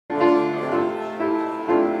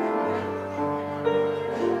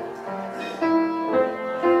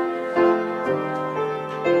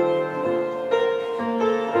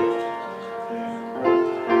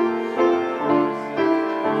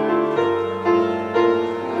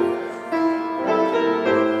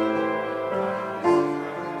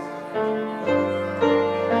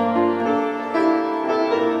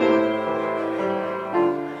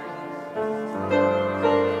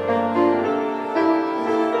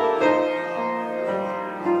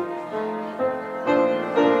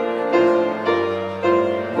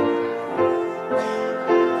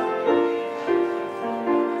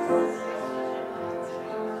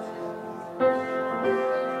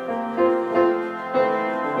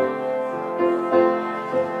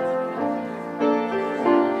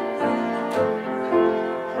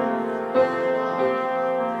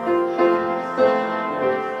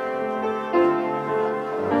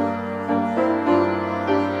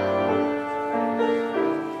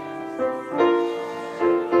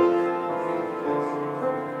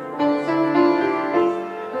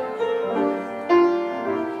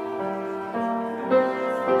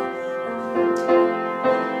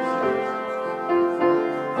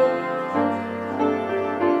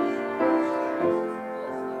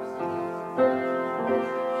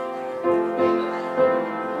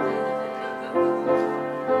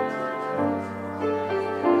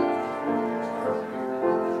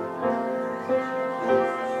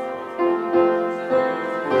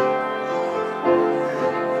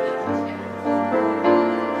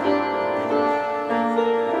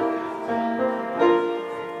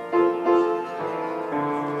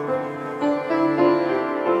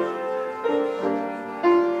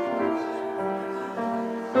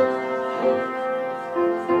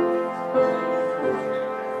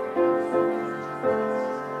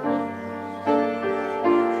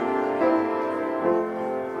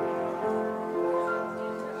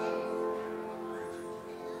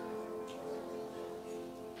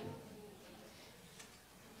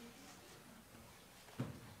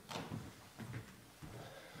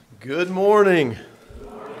Good morning.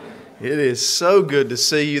 It is so good to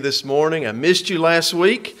see you this morning. I missed you last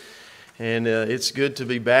week, and it's good to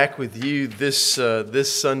be back with you this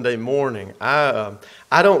Sunday morning. I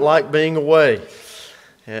don't like being away,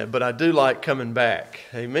 but I do like coming back.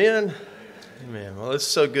 Amen? Amen. Well, it's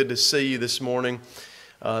so good to see you this morning.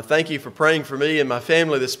 Thank you for praying for me and my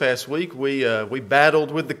family this past week. We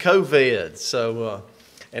battled with the COVID,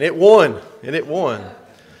 and it won.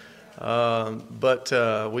 But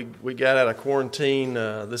we got out of quarantine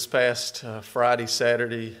this past Friday,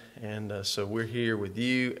 Saturday, and so we're here with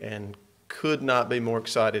you and could not be more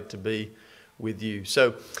excited to be with you.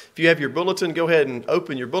 So if you have your bulletin, go ahead and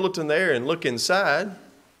open your bulletin there and look inside.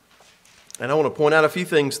 And I want to point out a few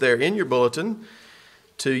things there in your bulletin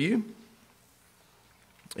to you.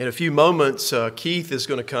 In a few moments, Keith is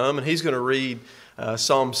going to come and he's going to read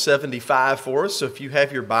Psalm 75 for us. So if you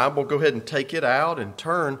have your Bible, go ahead and take it out and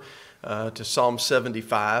turn to Psalm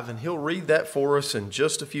 75, and he'll read that for us in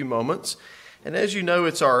just a few moments. And as you know,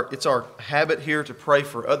 it's our habit here to pray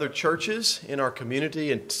for other churches in our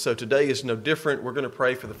community, and so today is no different. We're going to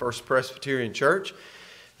pray for the First Presbyterian Church.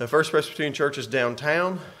 The First Presbyterian Church is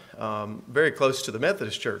downtown, very close to the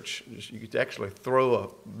Methodist Church. You could actually throw a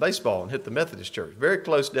baseball and hit the Methodist Church, very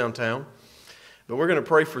close downtown. But we're going to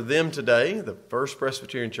pray for them today, the First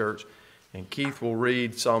Presbyterian Church. And Keith will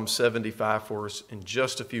read Psalm 75 for us in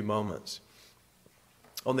just a few moments.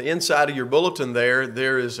 On the inside of your bulletin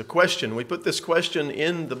there is a question. We put this question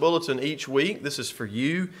in the bulletin each week. This is for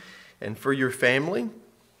you and for your family.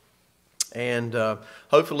 And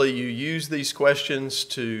hopefully you use these questions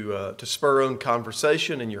to spur on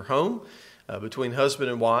conversation in your home between husband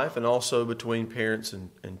and wife, and also between parents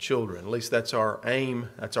and children. At least that's our aim,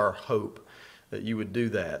 that's our hope, that you would do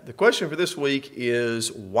that. The question for this week is,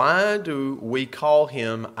 why do we call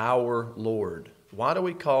him our Lord? Why do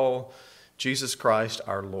we call Jesus Christ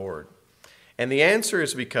our Lord? And the answer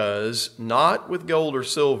is because, not with gold or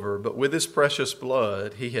silver, but with his precious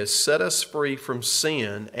blood, he has set us free from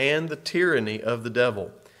sin and the tyranny of the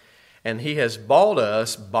devil. And he has bought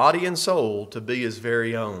us, body and soul, to be his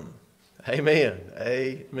very own. Amen.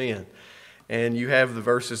 Amen. And you have the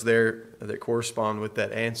verses there that correspond with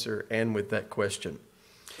that answer and with that question.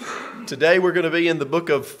 Today we're going to be in the book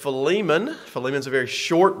of Philemon. Philemon's a very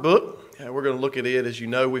short book. We're going to look at it. As you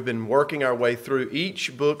know, we've been working our way through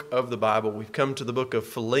each book of the Bible. We've come to the book of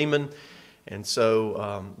Philemon, and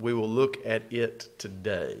so we will look at it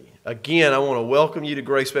today. Again, I want to welcome you to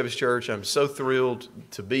Grace Baptist Church. I'm so thrilled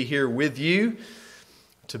to be here with you,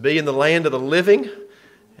 to be in the land of the living,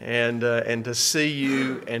 and to see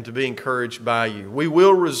you and to be encouraged by you. We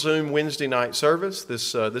will resume Wednesday night service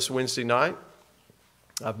this Wednesday night.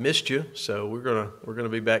 I've missed you, so we're gonna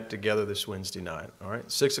be back together this Wednesday night. All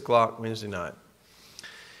right, 6 o'clock Wednesday night.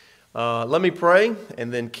 Let me pray,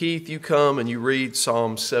 and then Keith, you come and you read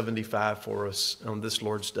Psalm 75 for us on this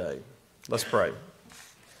Lord's Day. Let's pray.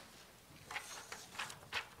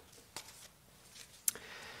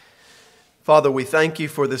 Father, we thank you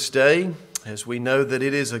for this day, as we know that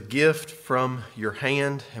it is a gift from your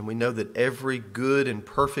hand, and we know that every good and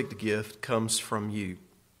perfect gift comes from you.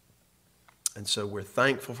 And so we're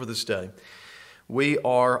thankful for this day. We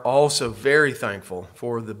are also very thankful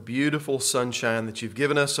for the beautiful sunshine that you've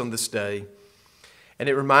given us on this day. And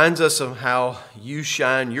it reminds us of how you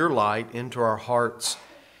shine your light into our hearts,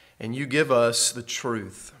 and you give us the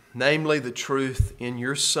truth, namely the truth in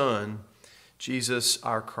your Son, Jesus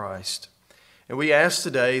our Christ. And we ask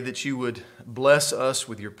today that you would bless us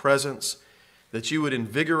with your presence, that you would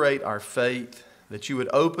invigorate our faith, that you would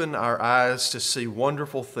open our eyes to see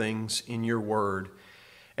wonderful things in your word,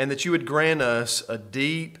 and that you would grant us a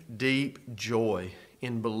deep, deep joy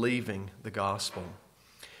in believing the gospel.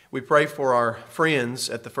 We pray for our friends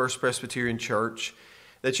at the First Presbyterian Church,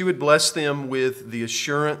 that you would bless them with the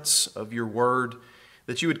assurance of your word,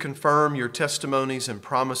 that you would confirm your testimonies and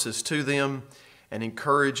promises to them, and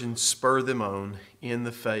encourage and spur them on in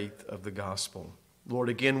the faith of the gospel. Lord,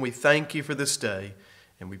 again, we thank you for this day,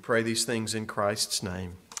 and we pray these things in Christ's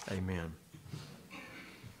name. Amen.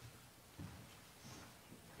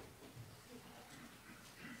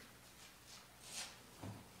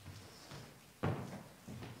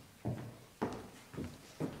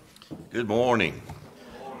 Good morning.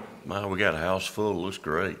 My, we got a house full. It looks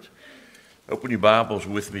great. Open your Bibles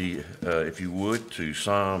with me, if you would, to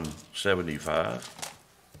Psalm 75.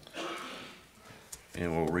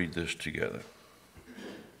 And we'll read this together.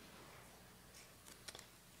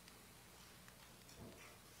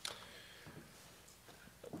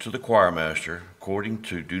 To the choir master, according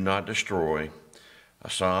to Do Not Destroy, a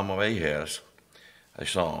psalm of Ahaz, a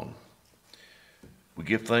song. We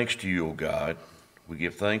give thanks to you, O God. We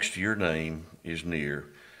give thanks to your name is near.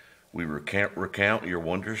 We recount your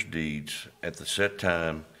wondrous deeds. At the set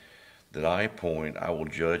time that I appoint, I will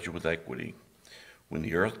judge with equity. When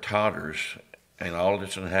the earth totters and all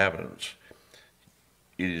its inhabitants,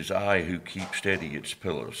 it is I who keep steady its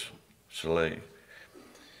pillars. Selah.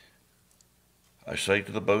 I say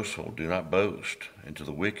to the boastful, do not boast, and to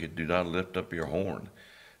the wicked, do not lift up your horn,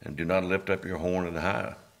 and do not lift up your horn in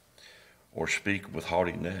high, or speak with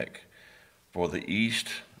haughty neck. For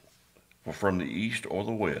from the east or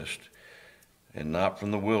the west, and not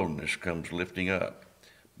from the wilderness comes lifting up.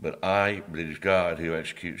 But it is God who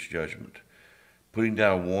executes judgment, putting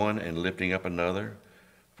down one and lifting up another.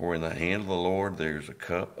 For in the hand of the Lord there is a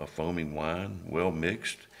cup of foaming wine, well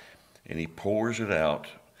mixed, and he pours it out,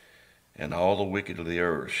 and all the wicked of the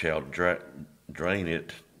earth shall drain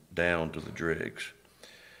it down to the dregs.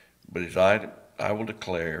 But as I will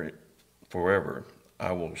declare it forever,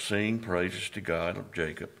 I will sing praises to God of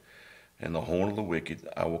Jacob, and the horn of the wicked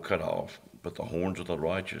I will cut off, but the horns of the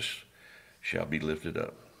righteous shall be lifted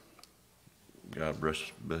up. God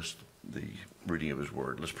bless the reading of his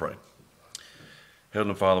word. Let's pray.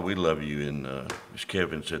 Heavenly Father, we love you, and as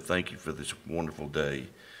Kevin said, thank you for this wonderful day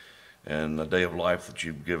and the day of life that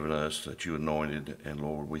you've given us, that you anointed. And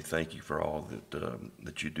Lord, we thank you for all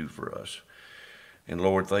that you do for us. And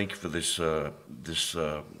Lord, thank you for this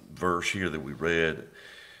verse here that we read.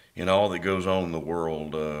 In all that goes on in the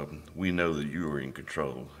world, we know that you are in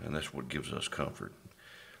control, and that's what gives us comfort.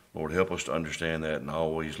 Lord, help us to understand that and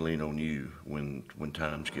always lean on you when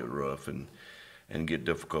times get rough and get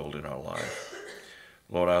difficult in our life.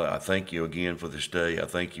 Lord, I thank you again for this day. I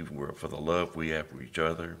thank you for the love we have for each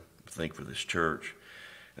other. I thank you for this church.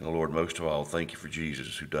 And Lord, most of all, thank you for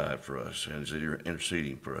Jesus who died for us and is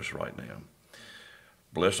interceding for us right now.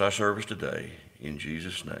 Bless our service today. In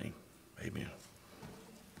Jesus' name, amen.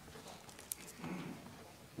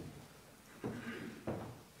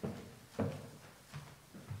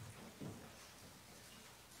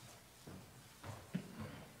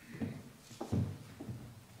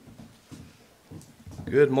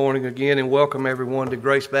 Good morning again, and welcome everyone to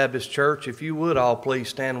Grace Baptist Church. If you would all please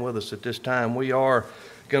stand with us at this time. We are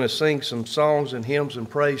going to sing some songs and hymns and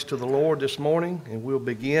praise to the Lord this morning, and we'll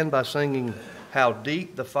begin by singing How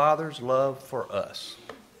Deep the Father's Love for Us.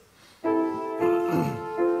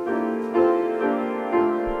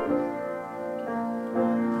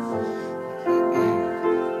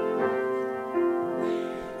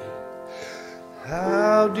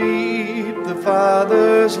 How deep the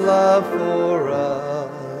Father's love for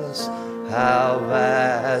us, how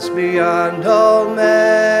vast beyond all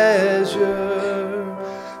measure,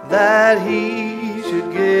 that he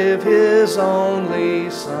should give his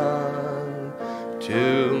only Son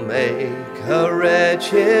to make a wretch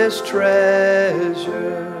his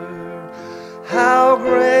treasure. How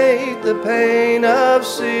great the pain of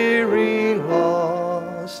searing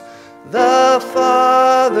loss, the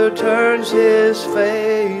Father turns his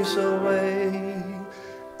face away,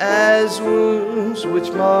 as wounds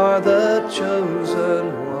which mar the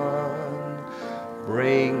chosen one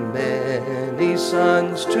bring many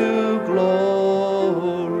sons to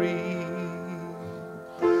glory.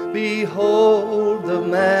 Behold the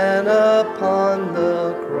man upon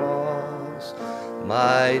the cross,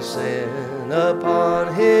 my sin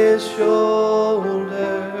upon his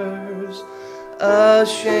shoulders.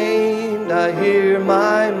 Ashamed, I hear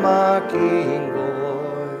my mocking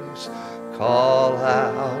voice call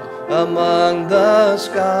out among the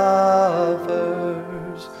scoffers.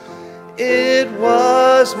 It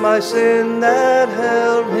was my sin that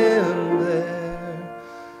held him there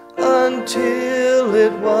until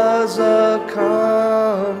it was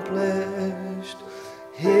accomplished.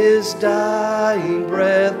 His dying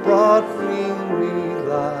breath brought me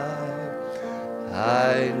life.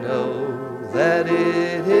 I know that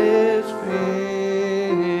it is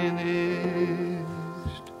finished.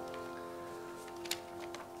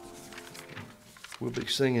 We'll be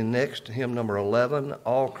singing next to hymn number 11,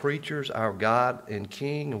 All Creatures, Our God and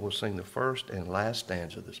King, and we'll sing the first and last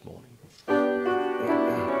stanza this morning.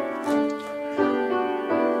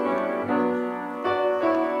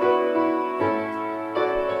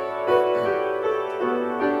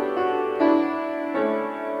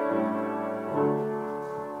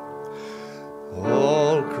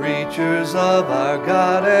 Of our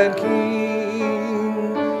God and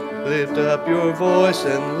King, lift up your voice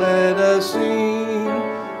and let us sing.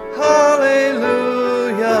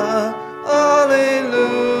 Hallelujah,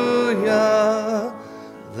 hallelujah.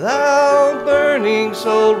 Thou burning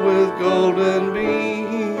soul with golden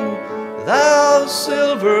beam, thou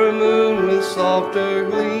silver moon with softer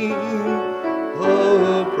gleam.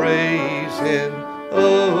 Oh, praise him,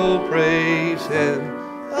 Oh, praise Him.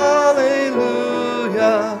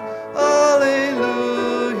 Hallelujah,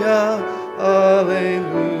 hallelujah,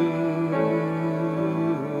 hallelujah.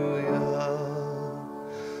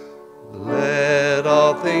 Let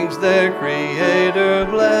all things their Creator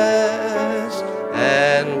bless,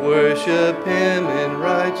 and worship Him in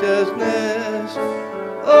righteousness.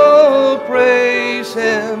 Oh, praise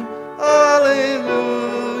Him. Hallelujah.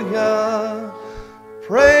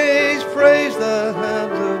 Praise, praise the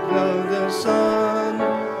hands of God the Son,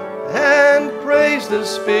 and praise the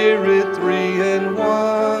Spirit, three in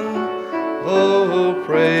one. Oh,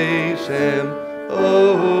 praise Him.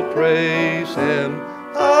 Oh, praise Him.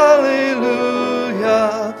 Hallelujah.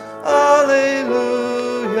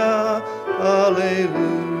 Hallelujah.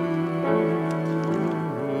 Hallelujah.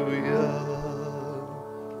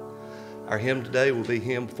 Our hymn today will be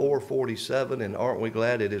hymn 447, and aren't we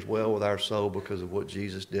glad it is well with our soul because of what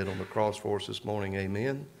Jesus did on the cross for us this morning?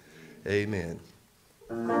 Amen. Amen.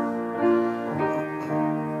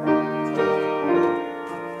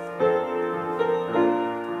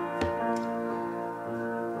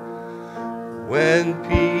 When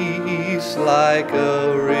peace like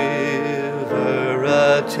a river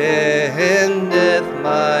attendeth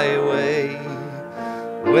my way,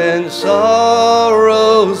 when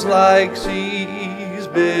sorrows like seas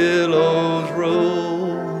billows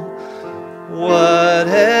roll,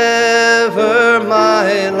 whatever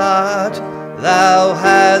my lot, Thou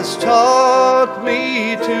hast taught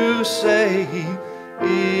me to say,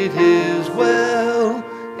 it is well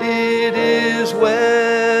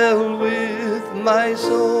with my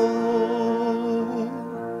soul.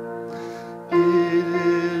 It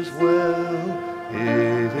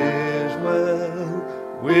is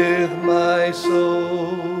well with my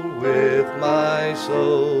soul, with my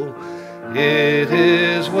soul. It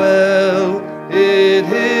is well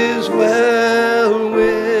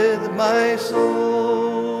with my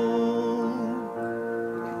soul.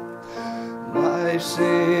 My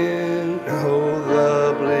sin, oh,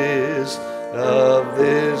 the bliss of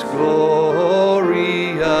this glorious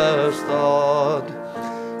thought.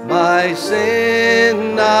 My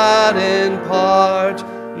sin not in part,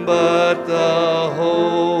 but the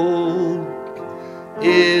whole,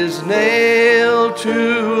 is nailed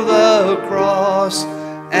to the cross,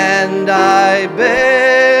 and I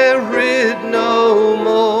bear it no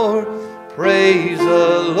more. Praise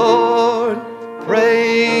the Lord,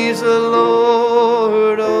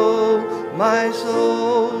 oh my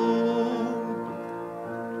soul.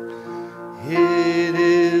 It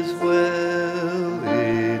is well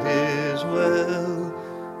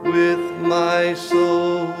with my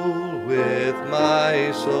soul, with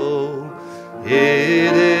my soul.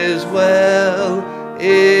 It is well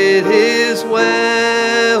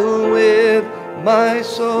with my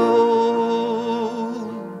soul.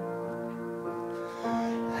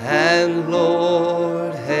 And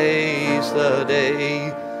Lord, haste the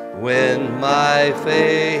day when my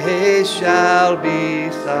face shall be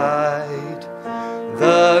sight,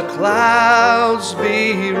 the clouds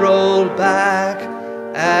be rolled back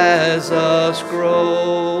as a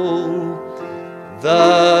scroll,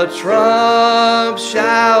 the trump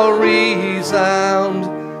shall resound,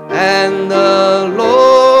 and the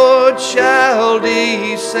Lord shall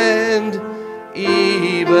descend.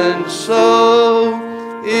 Even so,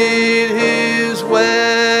 it is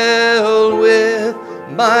well with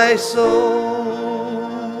my soul.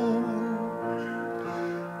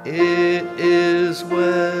 It is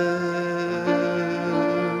well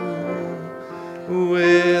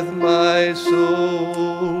with my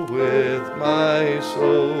soul, with my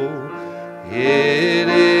soul. It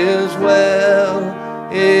is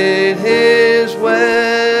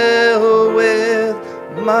well with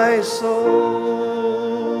my soul.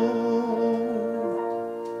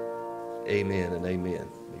 Amen and amen.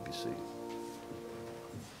 You may be seated.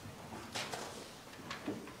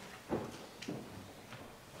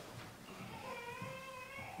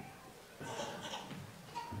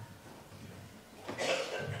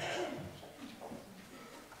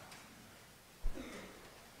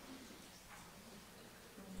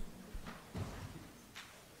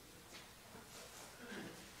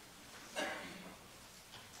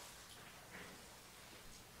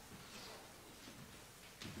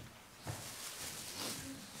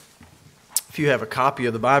 If you have a copy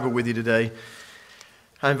of the Bible with you today,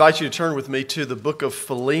 I invite you to turn with me to the book of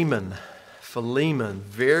Philemon. Philemon,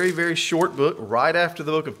 very, very short book, right after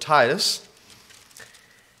the book of Titus.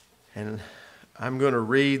 And I'm going to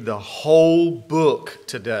read the whole book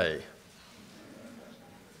today.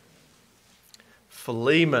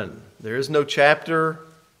 Philemon. There is no chapter.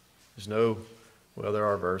 There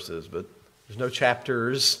are verses, but There's no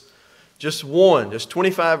chapters, just one, just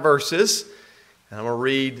 25 verses. And I'm going to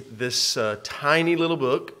read this tiny little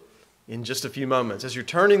book in just a few moments. As you're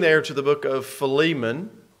turning there to the book of Philemon,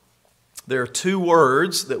 there are two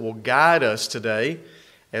words that will guide us today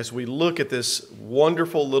as we look at this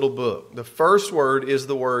wonderful little book. The first word is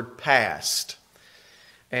the word past,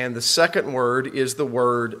 and the second word is the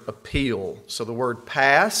word appeal. So the word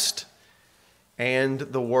past and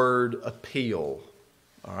the word appeal.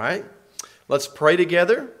 All right? Let's pray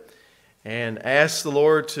together and ask the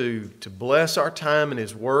Lord to bless our time in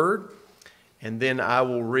His Word, and then I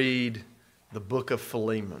will read the book of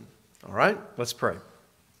Philemon. All right? Let's pray.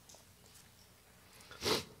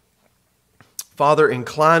 Father,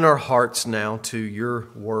 incline our hearts now to your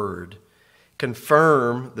word.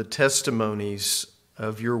 Confirm the testimonies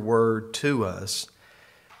of your word to us.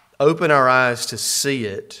 Open our eyes to see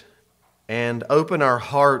it, and open our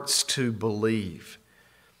hearts to believe.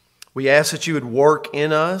 We ask that you would work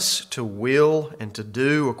in us to will and to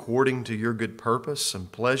do according to your good purpose and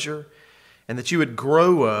pleasure, and that you would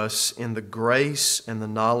grow us in the grace and the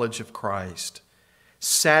knowledge of Christ.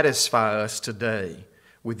 Satisfy us today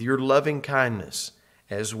with your loving kindness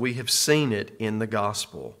as we have seen it in the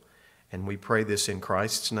gospel. And we pray this in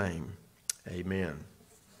Christ's name. Amen.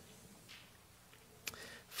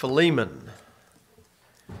 Philemon.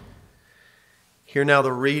 Hear now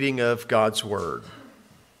the reading of God's word.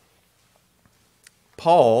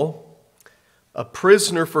 Paul, a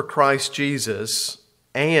prisoner for Christ Jesus,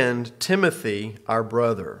 and Timothy, our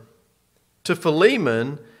brother, to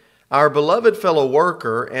Philemon, our beloved fellow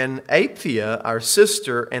worker, and Apphia, our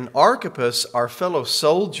sister, and Archippus, our fellow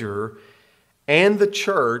soldier, and the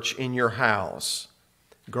church in your house.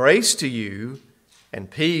 Grace to you and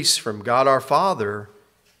peace from God our Father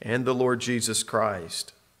and the Lord Jesus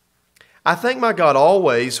Christ. I thank my God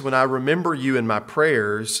always when I remember you in my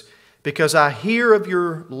prayers, because I hear of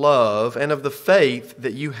your love and of the faith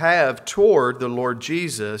that you have toward the Lord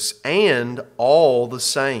Jesus and all the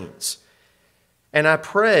saints. And I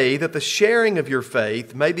pray that the sharing of your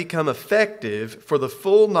faith may become effective for the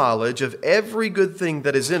full knowledge of every good thing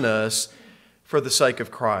that is in us for the sake of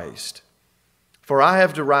Christ. For I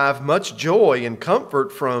have derived much joy and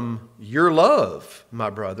comfort from your love, my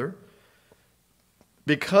brother,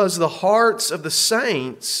 because the hearts of the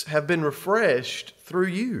saints have been refreshed through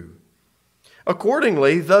you.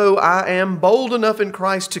 Accordingly, though I am bold enough in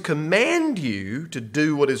Christ to command you to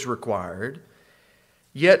do what is required,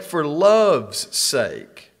 yet for love's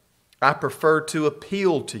sake, I prefer to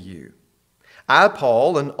appeal to you. I,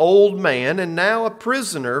 Paul, an old man and now a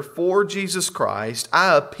prisoner for Jesus Christ,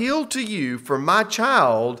 I appeal to you for my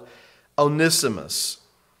child, Onesimus,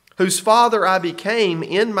 whose father I became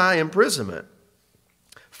in my imprisonment.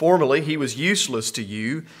 Formerly he was useless to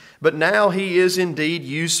you, but now he is indeed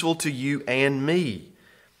useful to you and me.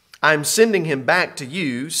 I am sending him back to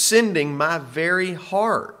you, sending my very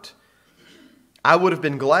heart. I would have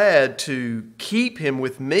been glad to keep him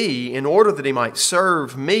with me in order that he might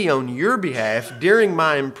serve me on your behalf during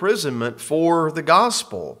my imprisonment for the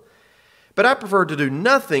gospel. But I prefer to do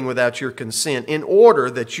nothing without your consent, in order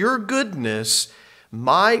that your goodness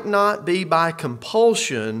might not be by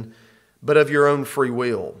compulsion, but of your own free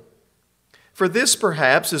will. For this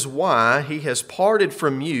perhaps is why he has parted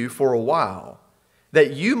from you for a while,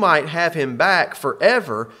 that you might have him back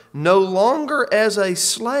forever, no longer as a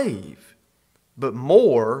slave, but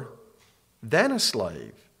more than a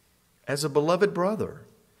slave, as a beloved brother,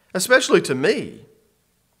 especially to me,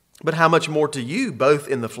 but how much more to you, both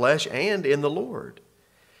in the flesh and in the Lord.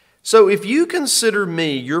 So if you consider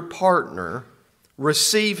me your partner,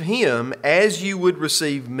 receive him as you would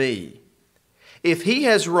receive me. If he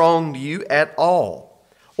has wronged you at all,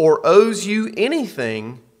 or owes you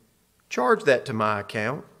anything, charge that to my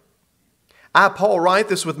account. I, Paul, write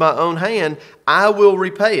this with my own hand. I will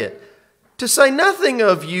repay it. To say nothing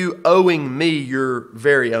of you owing me your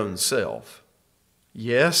very own self.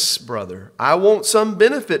 Yes, brother, I want some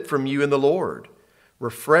benefit from you in the Lord.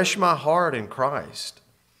 Refresh my heart in Christ.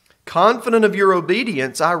 Confident of your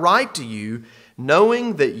obedience, I write to you,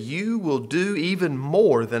 knowing that you will do even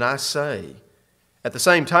more than I say. At the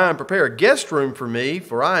same time, prepare a guest room for me,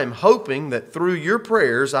 for I am hoping that through your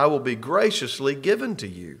prayers I will be graciously given to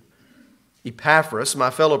you. Epaphras,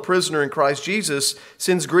 my fellow prisoner in Christ Jesus,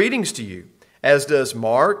 sends greetings to you, as does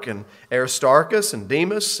Mark and Aristarchus and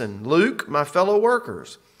Demas and Luke, my fellow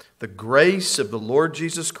workers. The grace of the Lord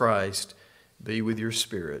Jesus Christ be with your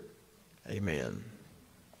spirit. Amen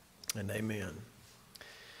and amen.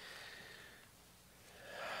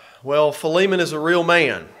 Well, Philemon is a real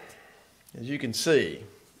man, as you can see,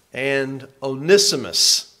 and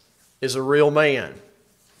Onesimus is a real man.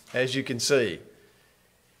 as you can see.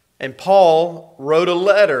 And Paul wrote a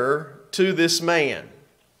letter to this man,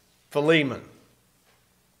 Philemon.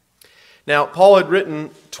 Now, Paul had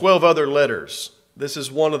written 12 other letters. This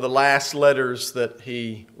is one of the last letters that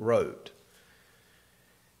he wrote.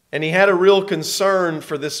 And he had a real concern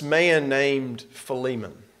for this man named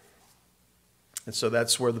Philemon. And so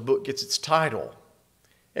that's where the book gets its title.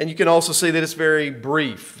 And you can also see that it's very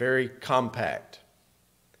brief, very compact.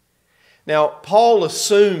 Now, Paul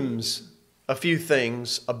assumes a few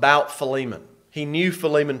things about Philemon. He knew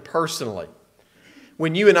Philemon personally.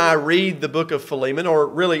 When you and I read the book of Philemon, or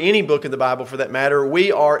really any book in the Bible for that matter,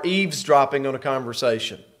 we are eavesdropping on a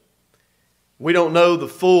conversation. We don't know the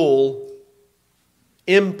full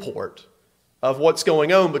import of what's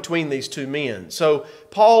going on between these two men. So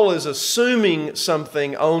Paul is assuming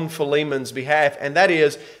something on Philemon's behalf, and that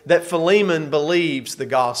is that Philemon believes the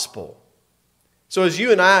gospel. So as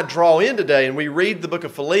you and I draw in today and we read the book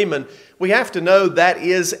of Philemon, we have to know that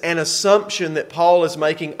is an assumption that Paul is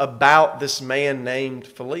making about this man named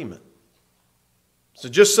Philemon. So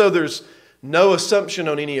just so there's no assumption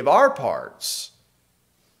on any of our parts,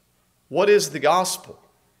 what is the gospel?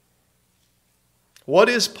 What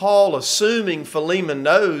is Paul assuming Philemon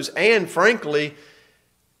knows? And frankly,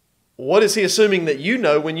 what is he assuming that you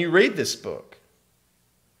know when you read this book?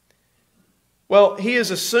 Well, he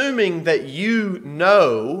is assuming that you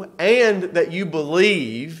know and that you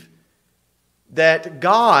believe that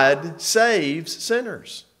God saves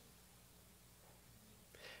sinners.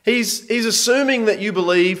 He's assuming that you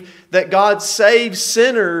believe that God saves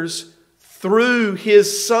sinners through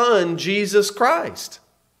His Son, Jesus Christ.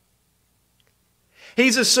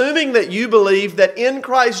 He's assuming that you believe that in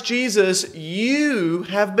Christ Jesus you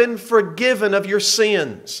have been forgiven of your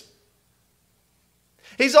sins.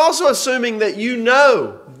 He's also assuming that you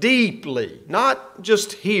know deeply, not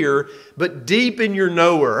just here, but deep in your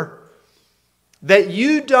knower, that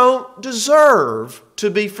you don't deserve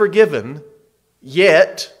to be forgiven,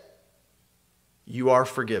 yet you are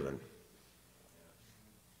forgiven.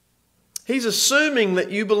 He's assuming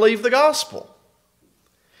that you believe the gospel.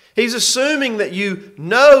 He's assuming that you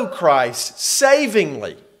know Christ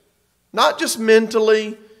savingly, not just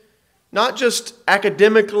mentally, not just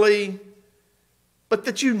academically, but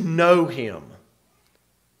that you know Him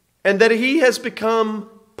and that He has become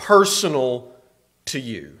personal to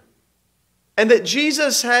you and that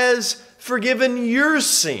Jesus has forgiven your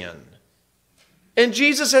sin and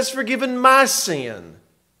Jesus has forgiven my sin.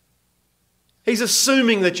 He's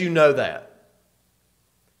assuming that you know that.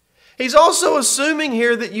 He's also assuming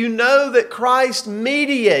here that you know that Christ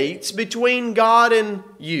mediates between God and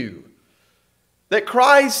you. That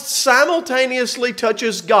Christ simultaneously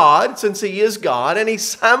touches God, since He is God, and He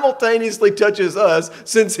simultaneously touches us,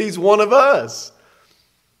 since He's one of us.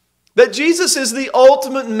 That Jesus is the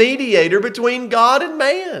ultimate mediator between God and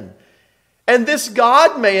man. And this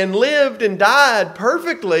God-man lived and died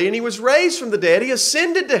perfectly, and He was raised from the dead. He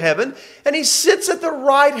ascended to heaven, and He sits at the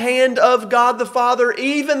right hand of God the Father,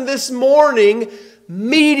 even this morning,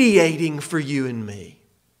 mediating for you and me.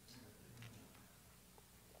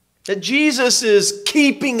 That Jesus is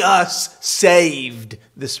keeping us saved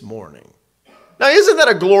this morning. Now, isn't that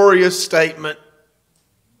a glorious statement?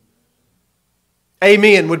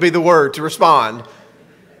 Amen would be the word to respond.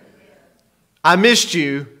 I missed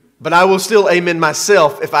you, but I will still amen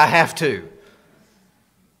myself if I have to.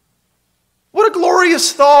 What a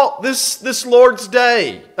glorious thought this Lord's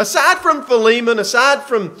Day. Aside from Philemon, aside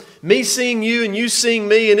from me seeing you and you seeing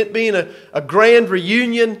me and it being a grand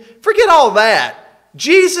reunion, forget all that.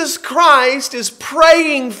 Jesus Christ is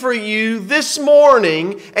praying for you this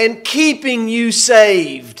morning and keeping you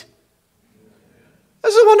saved.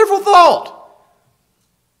 That's a wonderful thought.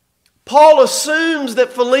 Paul assumes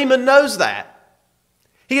that Philemon knows that.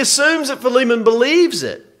 He assumes that Philemon believes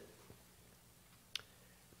it.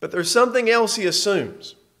 But there's something else he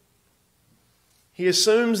assumes. He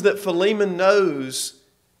assumes that Philemon knows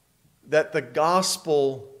that the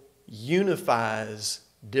gospel unifies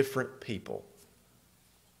different people.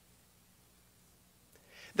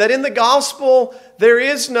 That in the gospel there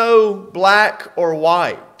is no black or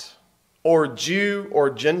white, or Jew or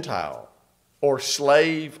Gentile, or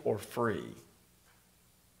slave or free.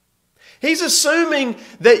 He's assuming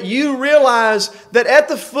that you realize that at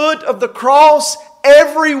the foot of the cross,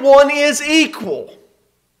 everyone is equal.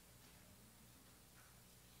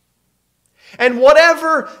 And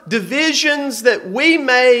whatever divisions that we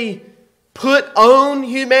may put on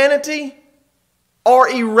humanity are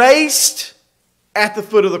erased at the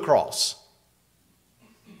foot of the cross.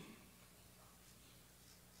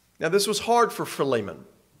 Now, this was hard for Philemon.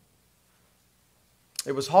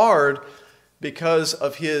 It was hard because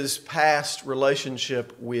of his past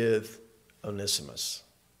relationship with Onesimus.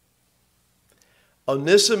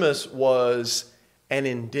 Onesimus was an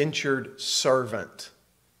indentured servant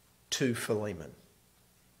to Philemon.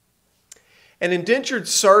 An indentured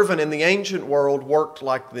servant in the ancient world worked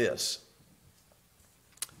like this.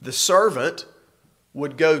 The servant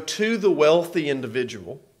would go to the wealthy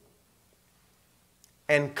individual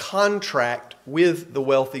and contract with the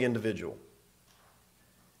wealthy individual.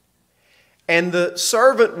 And the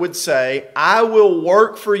servant would say, I will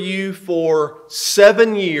work for you for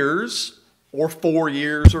 7 years, or 4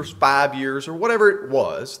 years, or 5 years, or whatever it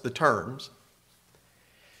was, the terms.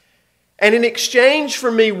 And in exchange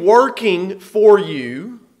for me working for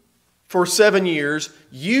you for 7 years,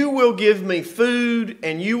 you will give me food,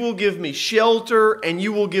 and you will give me shelter, and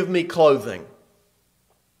you will give me clothing.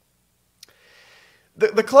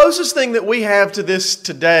 The closest thing that we have to this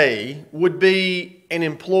today would be an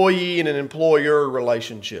employee and an employer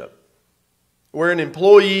relationship, where an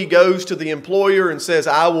employee goes to the employer and says,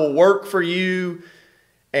 I will work for you,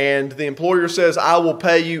 and the employer says, I will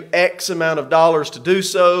pay you X amount of dollars to do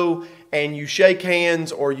so, and you shake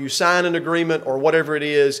hands or you sign an agreement or whatever it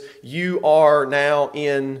is, you are now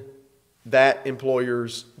in that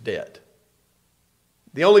employer's debt.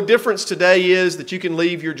 The only difference today is that you can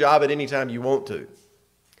leave your job at any time you want to.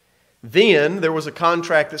 Then there was a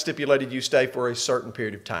contract that stipulated you stay for a certain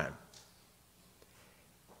period of time.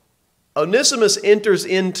 Onesimus enters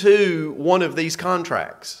into one of these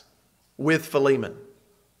contracts with Philemon.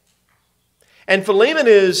 And Philemon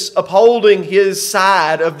is upholding his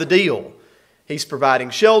side of the deal. He's providing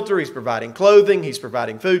shelter, he's providing clothing, he's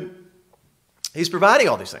providing food. He's providing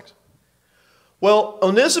all these things. Well,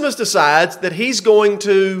 Onesimus decides that he's going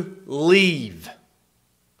to leave.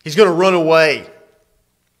 He's going to run away.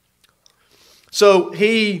 So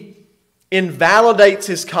he invalidates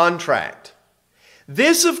his contract.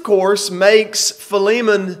 This, of course, makes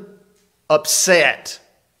Philemon upset,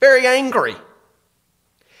 very angry.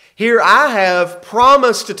 Here I have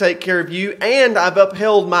promised to take care of you, and I've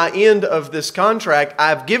upheld my end of this contract.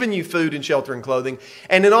 I've given you food and shelter and clothing,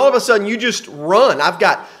 and then all of a sudden you just run. I've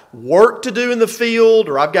got work to do in the field,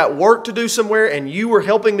 or I've got work to do somewhere, and you were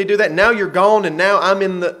helping me do that. Now you're gone, and now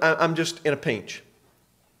I'm just in a pinch.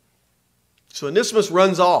 So Onesimus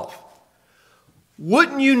runs off.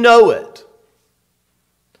 Wouldn't you know it?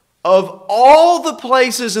 Of all the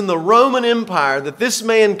places in the Roman Empire that this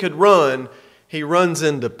man could run, he runs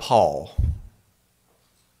into Paul.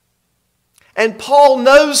 And Paul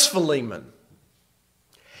knows Philemon.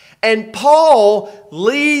 And Paul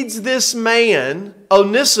leads this man,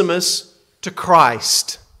 Onesimus, to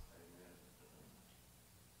Christ.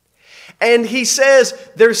 And he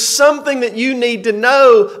says, there's something that you need to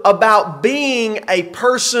know about being a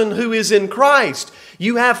person who is in Christ.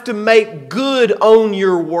 You have to make good on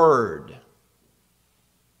your word.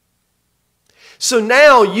 So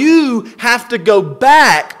now you have to go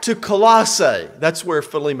back to Colossae. That's where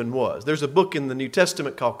Philemon was. There's a book in the New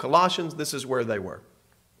Testament called Colossians. This is where they were.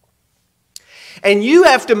 And you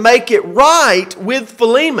have to make it right with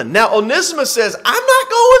Philemon. Now Onesimus says, I'm not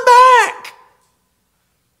going back.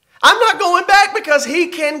 I'm not going back because he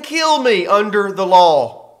can kill me under the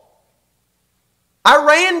law. I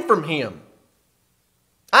ran from him.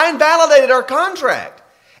 I invalidated our contract.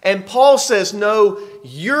 And Paul says, no,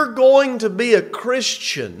 you're going to be a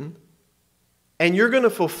Christian and you're going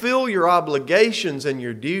to fulfill your obligations and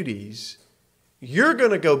your duties. You're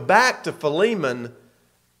going to go back to Philemon.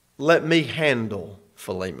 Let me handle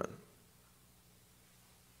Philemon.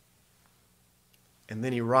 And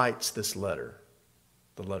then he writes this letter.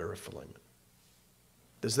 The letter of Philemon.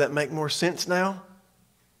 Does that make more sense now?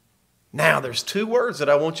 Now, there's 2 words that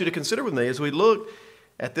I want you to consider with me as we look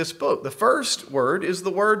at this book. The first word is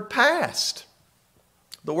the word past.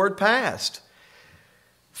 The word past.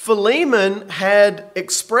 Philemon had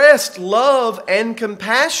expressed love and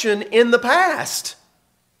compassion in the past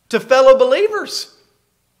to fellow believers.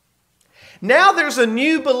 Now there's a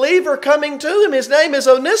new believer coming to him. His name is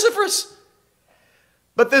Onesiphorus.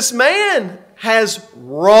 But this man has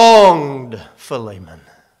wronged Philemon.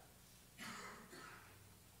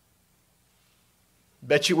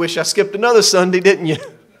 Bet you wish I skipped another Sunday, didn't you?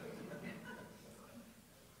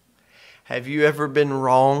 Have you ever been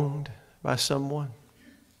wronged by someone?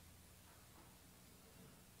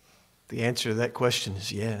 The answer to that question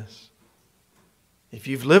is yes. If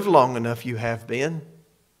you've lived long enough, you have been.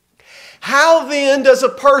 How then does a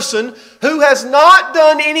person who has not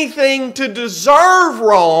done anything to deserve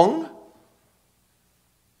wrong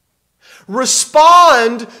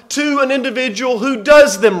respond to an individual who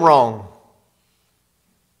does them wrong?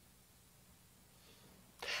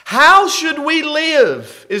 How should we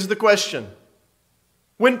live is the question.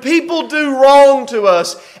 When people do wrong to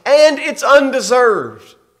us and it's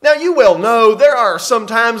undeserved. Now you well know there are some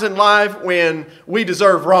times in life when we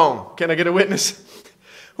deserve wrong. Can I get a witness?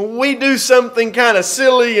 We do something kind of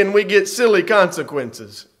silly and we get silly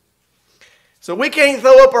consequences. So we can't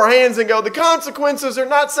throw up our hands and go, the consequences are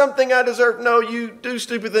not something I deserve. No, you do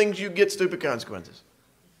stupid things, you get stupid consequences.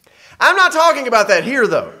 I'm not talking about that here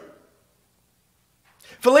though.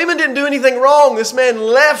 Philemon didn't do anything wrong. This man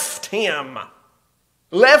left him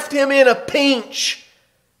in a pinch.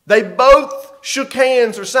 They both shook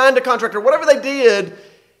hands or signed a contract or whatever they did,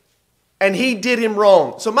 and he did him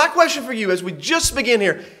wrong. So my question for you as we just begin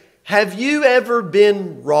here, have you ever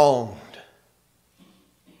been wronged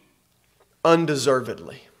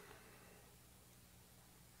undeservedly?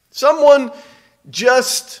 Someone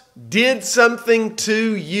just did something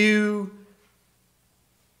to you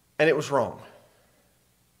and it was wrong.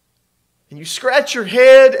 And you scratch your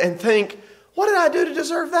head and think, what did I do to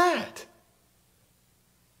deserve that?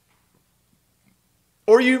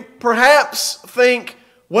 Or you perhaps think,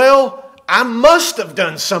 well, I must have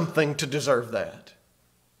done something to deserve that.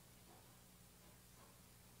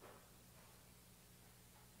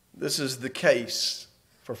 This is the case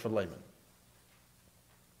for Philemon.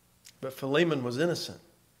 But Philemon was innocent.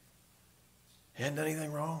 He hadn't done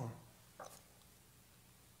anything wrong.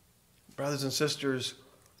 Brothers and sisters,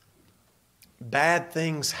 bad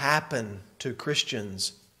things happen to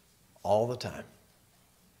Christians all the time.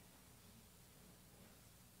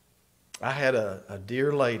 I had a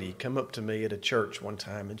dear lady come up to me at a church one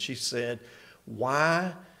time and she said,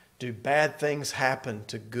 why do bad things happen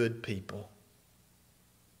to good people?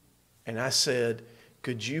 And I said,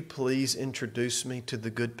 could you please introduce me to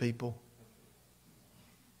the good people?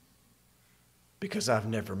 Because I've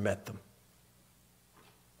never met them.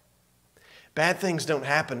 Bad things don't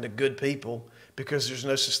happen to good people because there's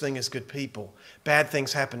no such thing as good people. Bad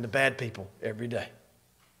things happen to bad people every day.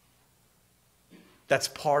 That's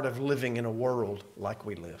part of living in a world like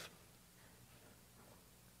we live.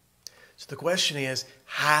 So the question is,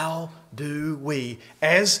 how do we,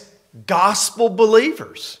 as gospel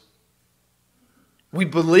believers, we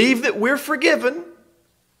believe that we're forgiven.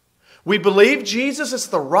 We believe Jesus is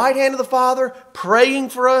at the right hand of the Father, praying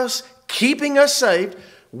for us, keeping us saved.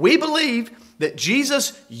 We believe that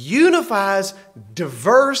Jesus unifies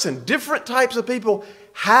diverse and different types of people.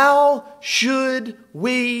 How should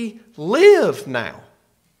we live now?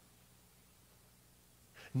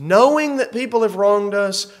 Knowing that people have wronged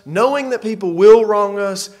us, knowing that people will wrong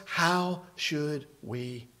us, how should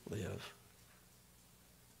we live?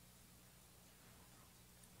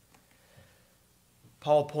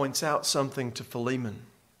 Paul points out something to Philemon.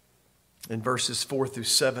 In verses 4 through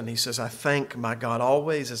 7, he says, I thank my God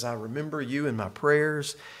always as I remember you in my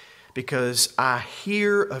prayers, because I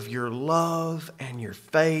hear of your love and your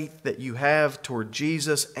faith that you have toward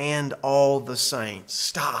Jesus and all the saints.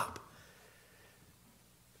 Stop.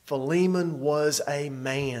 Philemon was a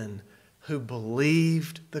man who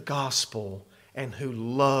believed the gospel and who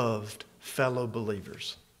loved fellow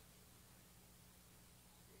believers.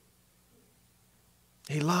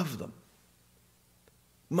 He loved them.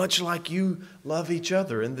 Much like you love each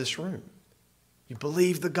other in this room. You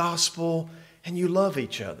believe the gospel and you love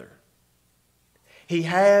each other. He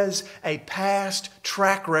has a past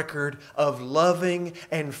track record of loving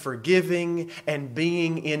and forgiving and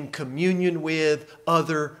being in communion with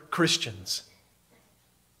other Christians.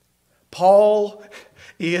 Paul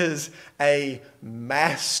is a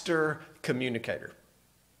master communicator.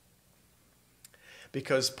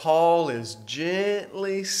 Because Paul is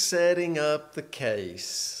gently setting up the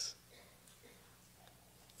case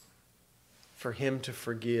for him to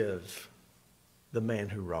forgive the man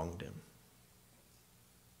who wronged him.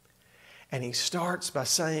 And he starts by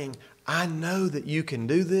saying, I know that you can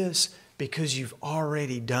do this because you've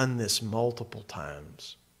already done this multiple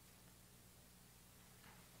times.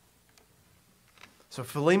 So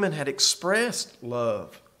Philemon had expressed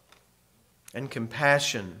love and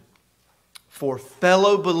compassion for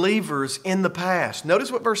fellow believers in the past.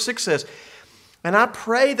 Notice what verse 6 says. And I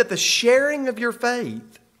pray that the sharing of your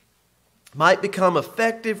faith might become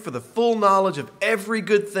effective for the full knowledge of every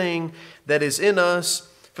good thing that is in us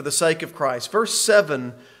for the sake of Christ. Verse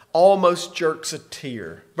 7 almost jerks a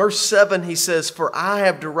tear. Verse 7, he says, for I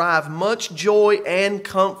have derived much joy and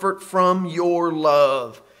comfort from your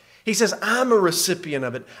love. He says, I'm a recipient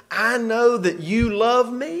of it. I know that you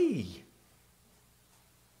love me.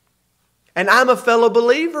 And I'm a fellow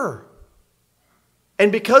believer.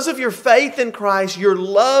 And because of your faith in Christ, your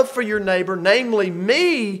love for your neighbor, namely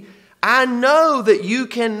me, I know that you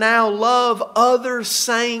can now love other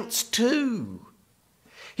saints too.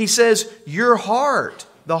 He says, your heart,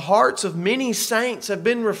 the hearts of many saints have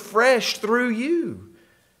been refreshed through you.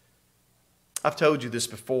 I've told you this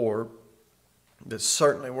before, but it's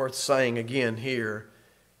certainly worth saying again here.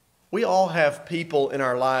 We all have people in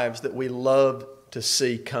our lives that we love to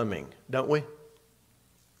see coming, don't we?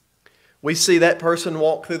 We see that person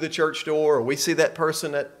walk through the church door, or we see that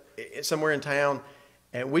person somewhere in town,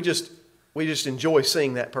 and we just enjoy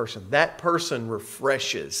seeing that person. That person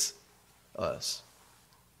refreshes us.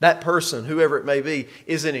 That person, whoever it may be,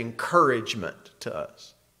 is an encouragement to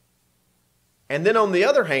us. And then on the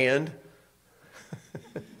other hand,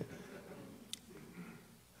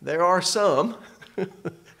 there are some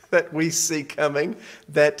that we see coming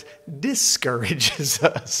that discourages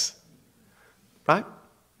us. Right?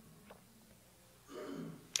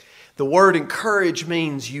 The word encourage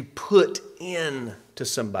means you put in to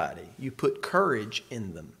somebody. You put courage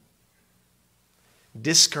in them.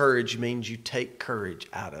 Discourage means you take courage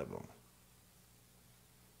out of them.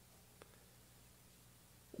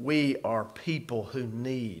 We are people who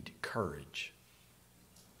need courage.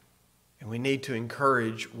 And we need to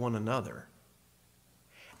encourage one another.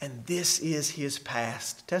 And this is his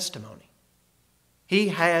past testimony. He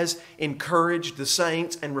has encouraged the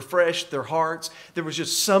saints and refreshed their hearts. There was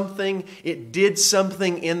just something, it did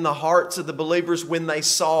something in the hearts of the believers when they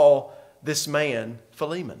saw this man,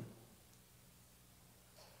 Philemon.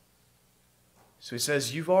 So he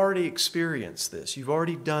says, you've already experienced this. You've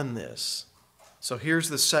already done this. So here's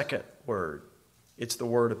the second word. It's the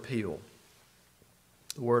word appeal.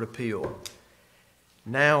 The word appeal.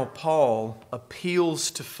 Now Paul appeals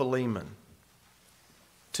to Philemon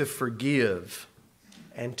to forgive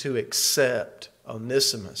and to accept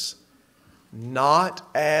Onesimus, not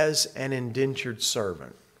as an indentured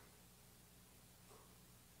servant,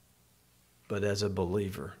 but as a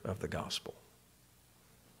believer of the gospel.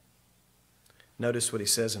 Notice what he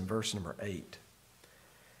says in verse number 8.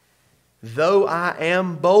 Though I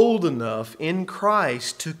am bold enough in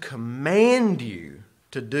Christ to command you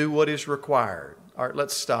to do what is required. All right,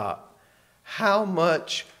 let's stop. How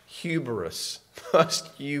much hubris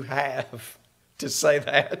must you have to say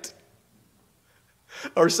that?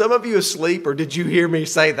 Are some of you asleep, or did you hear me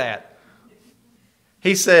say that?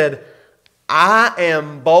 He said, I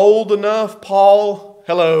am bold enough, Paul.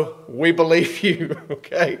 Hello, we believe you,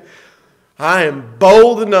 okay? I am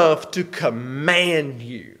bold enough to command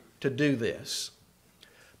you to do this.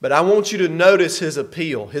 But I want you to notice his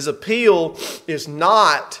appeal. His appeal is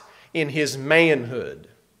not in his manhood.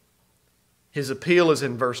 His appeal is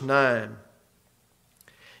in verse 9.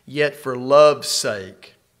 Yet for love's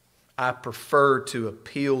sake, I prefer to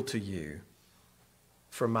appeal to you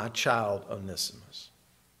for my child Onesimus.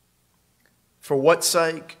 For what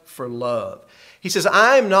sake? For love. He says,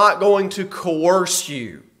 I am not going to coerce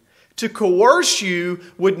you. To coerce you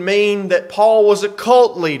would mean that Paul was a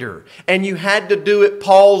cult leader and you had to do it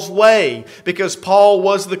Paul's way because Paul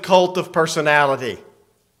was the cult of personality.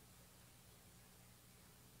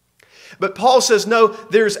 But Paul says, no,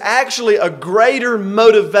 there's actually a greater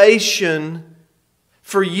motivation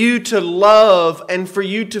for you to love and for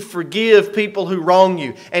you to forgive people who wrong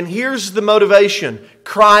you. And here's the motivation.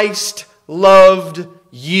 Christ loved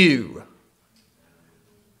you.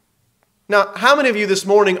 Now, how many of you this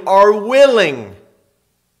morning are willing?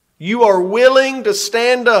 You are willing to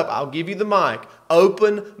stand up. I'll give you the mic.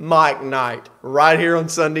 Open mic night right here on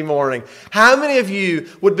Sunday morning. How many of you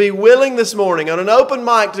would be willing this morning on an open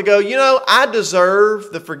mic to go, you know, I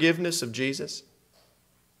deserve the forgiveness of Jesus?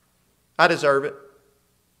 I deserve it.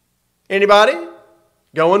 Anybody?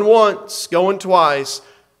 Going once, going twice.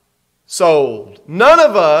 Sold. None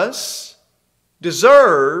of us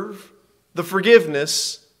deserve the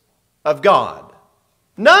forgiveness of God.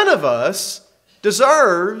 None of us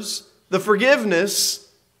deserves the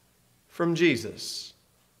forgiveness from Jesus.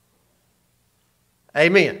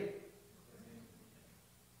 Amen.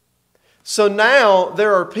 So now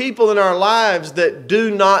there are people in our lives that do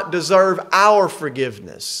not deserve our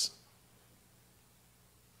forgiveness.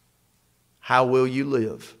 How will you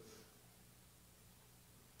live?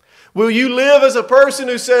 Will you live as a person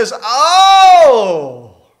who says,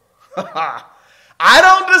 oh, I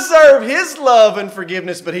don't deserve His love and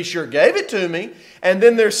forgiveness, but He sure gave it to me. And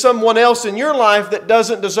then there's someone else in your life that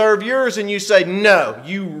doesn't deserve yours, and you say, no,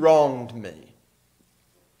 you wronged me.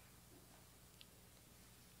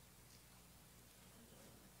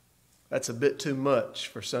 That's a bit too much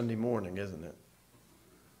for Sunday morning, isn't it?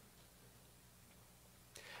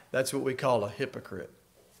 That's what we call a hypocrite.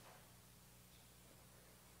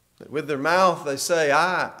 With their mouth they say,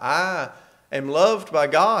 I am loved by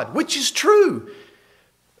God, which is true.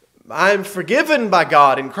 I am forgiven by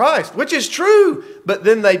God in Christ, which is true. But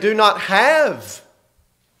then they do not have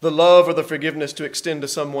the love or the forgiveness to extend to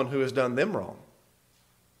someone who has done them wrong.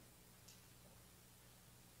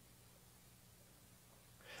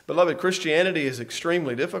 Beloved, Christianity is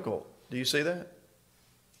extremely difficult. Do you see that?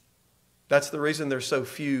 That's the reason there's so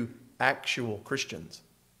few actual Christians.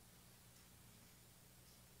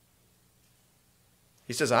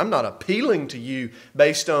 He says, I'm not appealing to you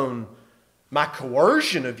based on my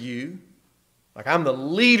coercion of you. Like I'm the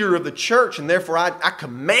leader of the church and therefore I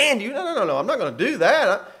command you. No. I'm not going to do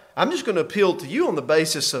that. I'm just going to appeal to you on the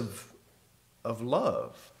basis of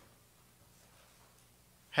love.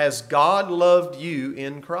 Has God loved you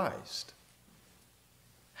in Christ?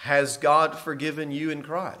 Has God forgiven you in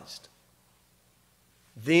Christ?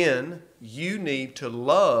 Then you need to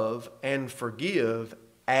love and forgive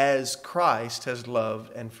as Christ has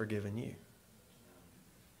loved and forgiven you.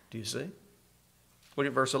 Do you see? Look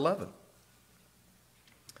at verse 11.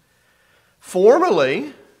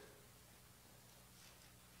 Formerly,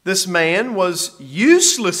 this man was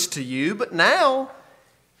useless to you, but now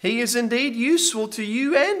he is indeed useful to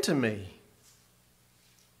you and to me.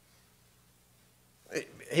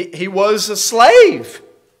 He was a slave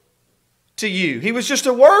to you. He was just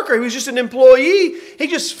a worker. He was just an employee. He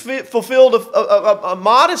just fulfilled a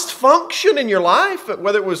modest function in your life,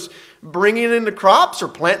 whether it was bringing in the crops or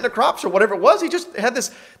planting the crops or whatever it was. He just had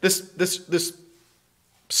this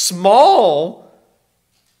small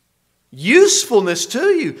usefulness to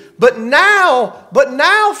you. But now,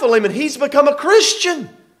 Philemon, he's become a Christian.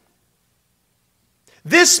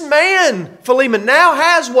 This man, Philemon, now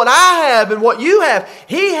has what I have and what you have.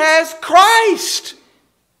 He has Christ.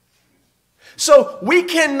 So we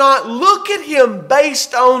cannot look at him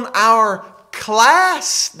based on our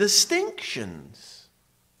class distinctions.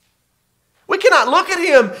 We cannot look at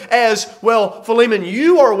him as, well, Philemon,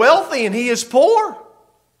 you are wealthy and he is poor.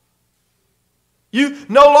 You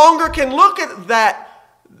no longer can look at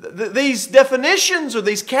these definitions or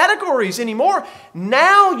these categories anymore.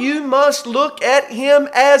 Now you must look at him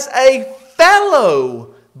as a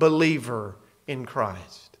fellow believer in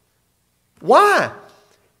Christ. Why?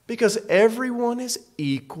 Because everyone is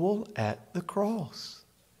equal at the cross.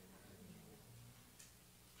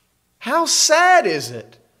 How sad is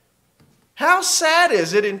it? How sad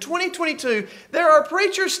is it in 2022 there are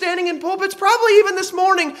preachers standing in pulpits, probably even this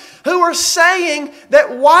morning, who are saying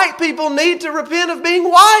that white people need to repent of being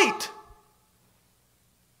white.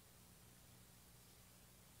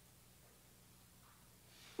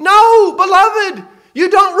 No, beloved, you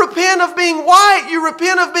don't repent of being white, you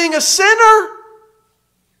repent of being a sinner.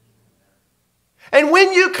 And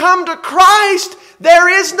when you come to Christ, there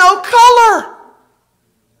is no color.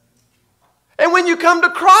 And when you come to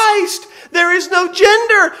Christ, there is no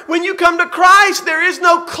gender. When you come to Christ, there is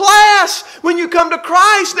no class. When you come to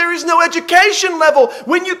Christ, there is no education level.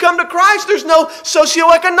 When you come to Christ, there's no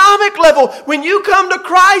socioeconomic level. When you come to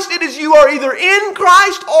Christ, it is you are either in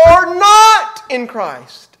Christ or not in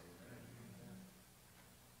Christ.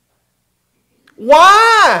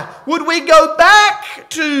 Why would we go back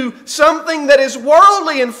to something that is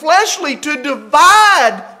worldly and fleshly to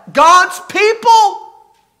divide God's people?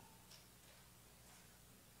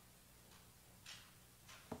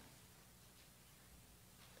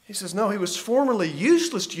 He says, no, he was formerly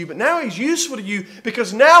useless to you, but now he's useful to you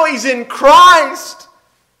because now he's in Christ.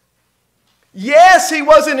 Yes, he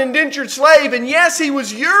was an indentured slave, and yes, he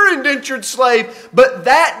was your indentured slave, but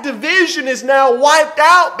that division is now wiped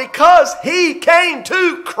out because he came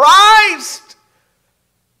to Christ.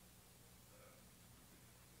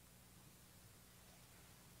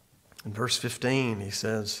 In verse 15, he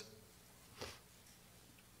says,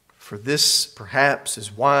 for this perhaps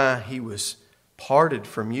is why he was parted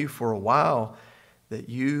from you for a while, that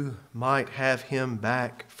you might have him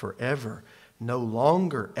back forever, no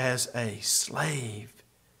longer as a slave,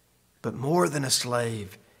 but more than a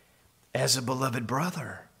slave, as a beloved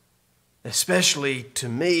brother, especially to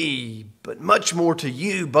me, but much more to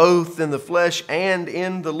you, both in the flesh and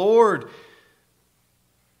in the Lord.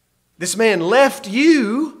 This man left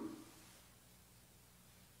you,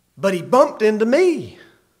 but he bumped into me.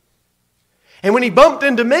 And when he bumped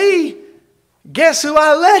into me, guess who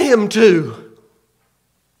I led him to?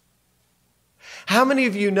 How many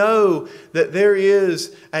of you know that there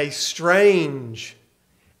is a strange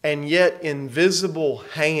and yet invisible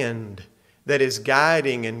hand that is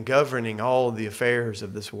guiding and governing all the affairs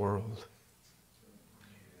of this world?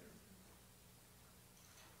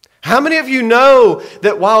 How many of you know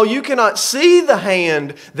that while you cannot see the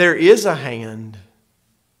hand, there is a hand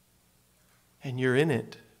and you're in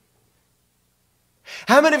it?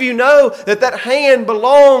 How many of you know that that hand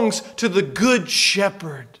belongs to the Good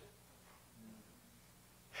Shepherd?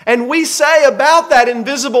 And we say about that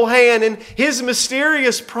invisible hand and His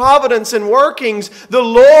mysterious providence and workings, the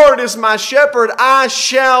Lord is my shepherd, I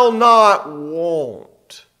shall not want.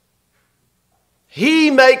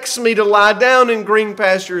 He makes me to lie down in green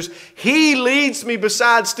pastures. He leads me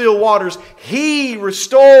beside still waters. He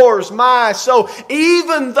restores my soul.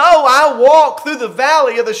 Even though I walk through the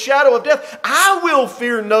valley of the shadow of death, I will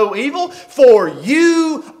fear no evil, for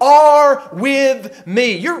you are with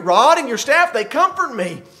me. Your rod and your staff, they comfort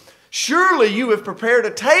me. Surely you have prepared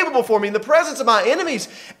a table before me in the presence of my enemies.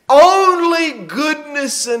 Only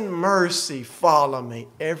goodness and mercy follow me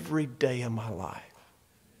every day of my life.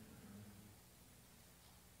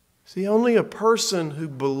 See, only a person who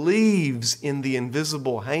believes in the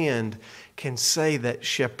invisible hand can say that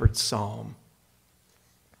shepherd's psalm.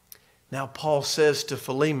 Now Paul says to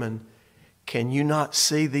Philemon, can you not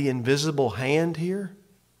see the invisible hand here?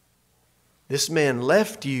 This man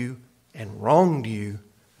left you and wronged you,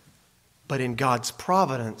 but in God's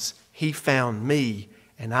providence, he found me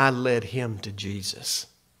and I led him to Jesus.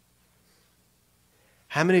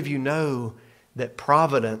 How many of you know that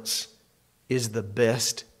providence is the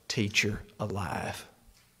best teacher alive?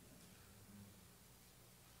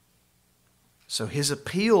 So his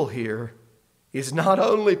appeal here is not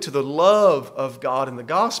only to the love of God in the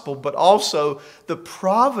gospel, but also the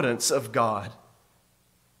providence of God.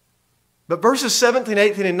 But verses 17,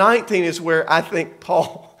 18, and 19 is where I think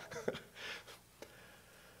Paul,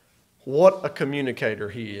 what a communicator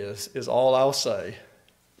he is all I'll say.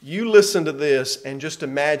 You listen to this and just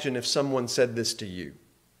imagine if someone said this to you.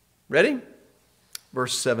 Ready?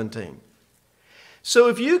 Verse 17. So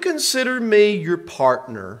if you consider me your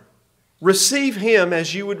partner, receive him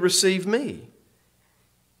as you would receive me.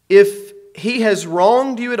 If he has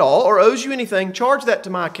wronged you at all or owes you anything, charge that to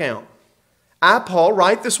my account. I, Paul,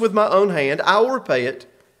 write this with my own hand. I will repay it,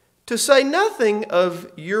 to say nothing of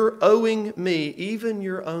your owing me even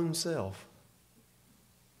your own self.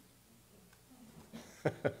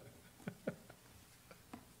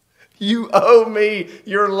 You owe me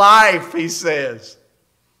your life, he says.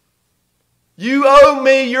 You owe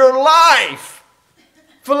me your life.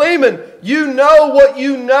 Philemon, you know what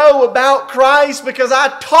you know about Christ because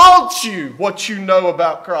I taught you what you know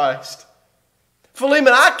about Christ.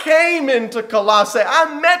 Philemon, I came into Colossae.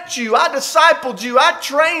 I met you. I discipled you. I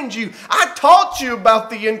trained you. I taught you about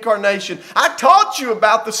the incarnation. I taught you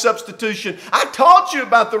about the substitution. I taught you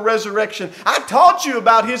about the resurrection. I taught you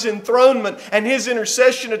about His enthronement and His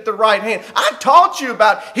intercession at the right hand. I taught you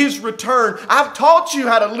about His return. I've taught you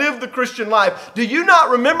how to live the Christian life. Do you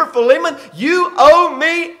not remember, Philemon? You owe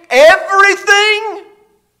me everything.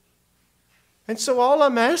 And so all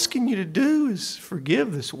I'm asking you to do is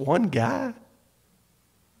forgive this one guy.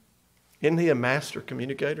 Isn't he a master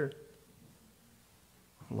communicator?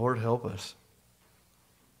 Lord, help us.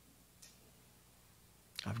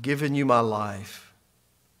 I've given you my life,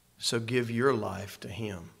 so give your life to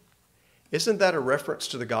him. Isn't that a reference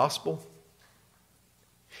to the gospel?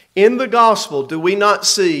 In the gospel, do we not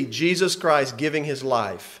see Jesus Christ giving his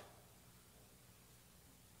life?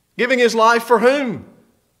 Giving his life for whom?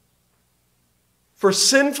 For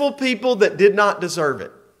sinful people that did not deserve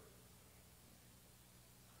it.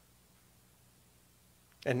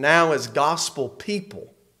 And now as gospel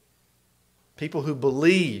people, people who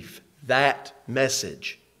believe that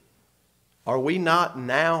message, are we not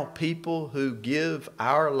now people who give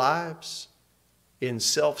our lives in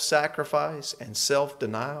self-sacrifice and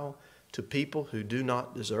self-denial to people who do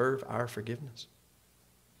not deserve our forgiveness?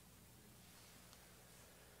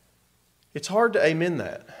 It's hard to amen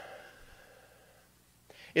that.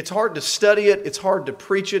 It's hard to study it. It's hard to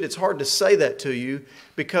preach it. It's hard to say that to you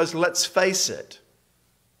because let's face it,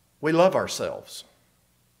 we love ourselves.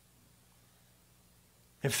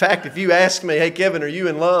 In fact, if you ask me, hey, Kevin, are you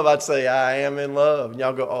in love? I'd say, I am in love. And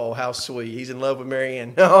y'all go, oh, how sweet. He's in love with Mary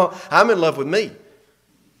Ann. No, I'm in love with me.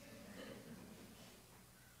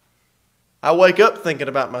 I wake up thinking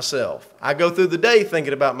about myself. I go through the day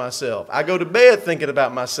thinking about myself. I go to bed thinking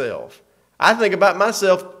about myself. I think about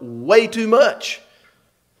myself way too much.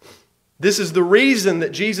 This is the reason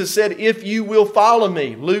that Jesus said, if you will follow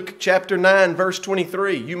me, Luke chapter 9, verse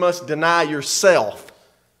 23, you must deny yourself.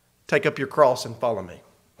 Take up your cross and follow me.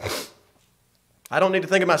 I don't need to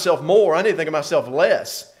think of myself more. I need to think of myself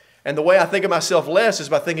less. And the way I think of myself less is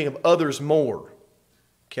by thinking of others more.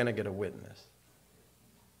 Can I get a witness?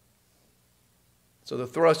 So the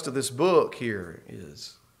thrust of this book here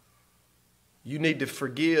is you need to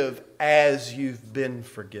forgive as you've been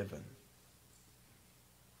forgiven.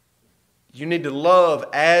 You need to love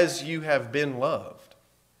as you have been loved.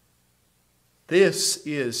 This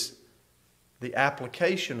is the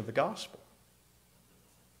application of the gospel.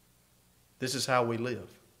 This is how we live.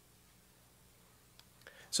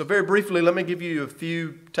 So very briefly, let me give you a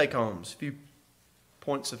few take-homes, a few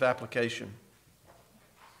points of application.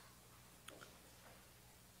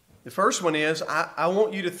 The first one is, I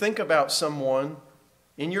want you to think about someone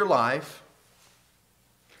in your life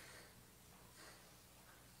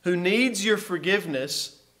who needs your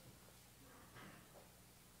forgiveness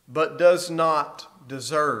but does not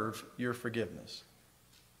deserve your forgiveness.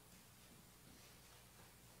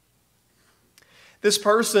 This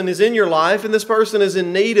person is in your life and this person is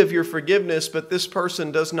in need of your forgiveness, but this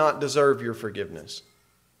person does not deserve your forgiveness.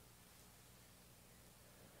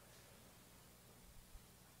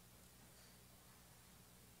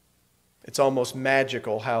 It's almost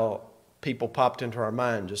magical how people popped into our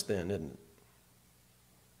mind just then, isn't it?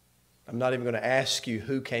 I'm not even going to ask you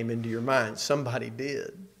who came into your mind. Somebody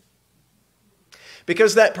did.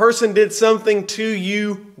 Because that person did something to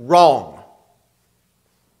you wrong.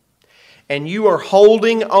 And you are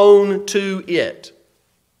holding on to it.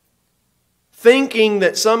 Thinking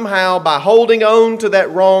that somehow by holding on to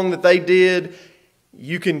that wrong that they did,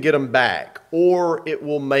 you can get them back. Or it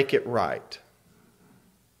will make it right.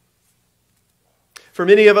 For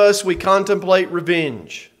many of us, we contemplate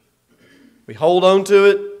revenge. We hold on to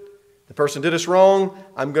it. The person did us wrong.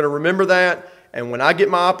 I'm going to remember that. And when I get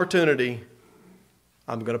my opportunity,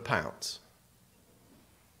 I'm going to pounce.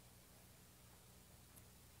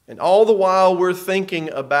 And all the while we're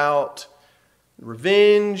thinking about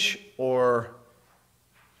revenge or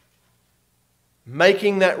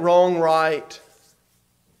making that wrong right,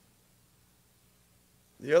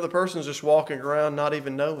 the other person's just walking around not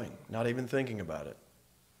even knowing, not even thinking about it.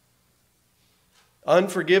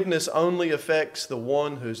 Unforgiveness only affects the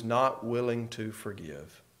one who's not willing to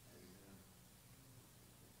forgive.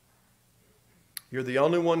 You're the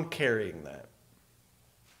only one carrying that.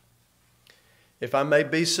 If I may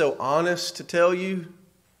be so honest to tell you,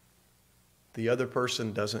 the other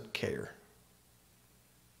person doesn't care.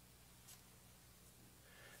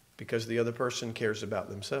 Because the other person cares about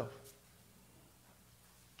themselves.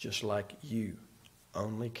 Just like you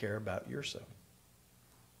only care about yourself.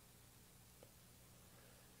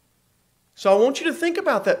 So I want you to think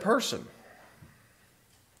about that person.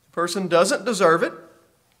 The person doesn't deserve it.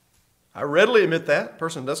 I readily admit that. The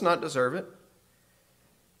person does not deserve it.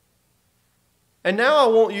 And now I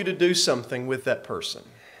want you to do something with that person.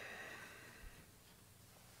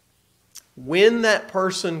 When that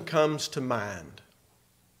person comes to mind,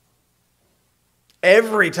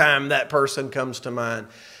 every time that person comes to mind,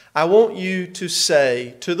 I want you to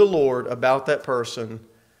say to the Lord about that person,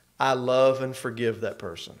 I love and forgive that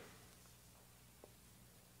person.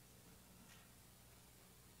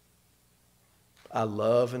 I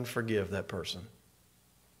love and forgive that person.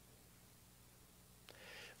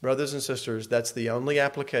 Brothers and sisters, that's the only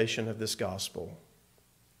application of this gospel.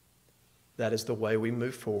 That is the way we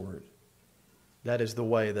move forward. That is the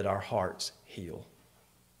way that our hearts heal.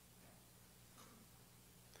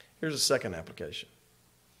 Here's a second application.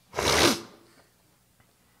 I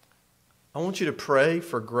want you to pray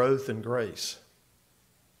for growth and grace.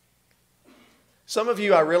 Some of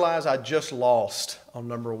you, I realize I just lost on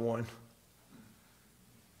number 1.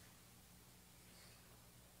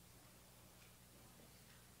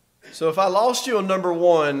 So if I lost you on number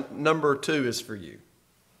 1, number 2 is for you.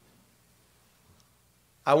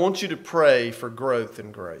 I want you to pray for growth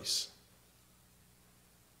and grace.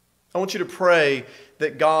 I want you to pray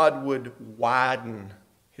that God would widen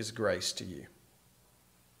His grace to you.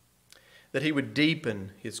 That He would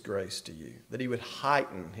deepen His grace to you. That He would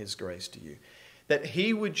heighten His grace to you. That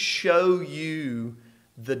He would show you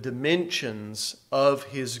the dimensions of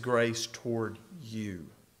His grace toward you.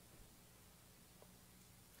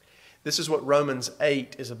 This is what Romans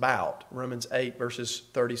 8 is about. Romans 8 verses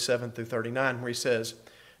 37 through 39 where he says,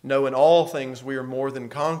 "No, in all things we are more than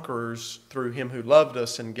conquerors through Him who loved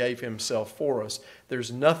us and gave Himself for us.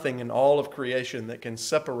 There's nothing in all of creation that can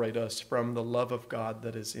separate us from the love of God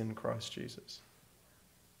that is in Christ Jesus."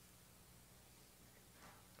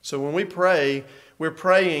 So when we pray, we're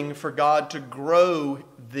praying for God to grow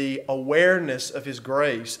the awareness of His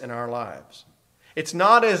grace in our lives. It's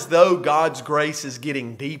not as though God's grace is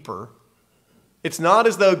getting deeper. It's not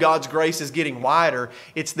as though God's grace is getting wider.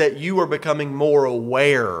 It's that you are becoming more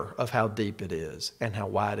aware of how deep it is and how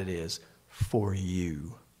wide it is for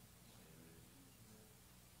you.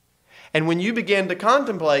 And when you begin to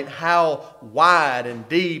contemplate how wide and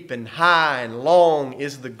deep and high and long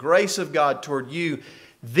is the grace of God toward you,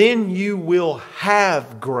 then you will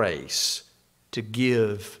have grace to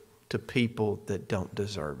give to people that don't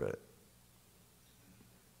deserve it.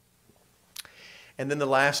 And then the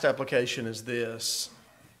last application is this.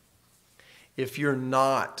 If you're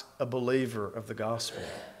not a believer of the gospel,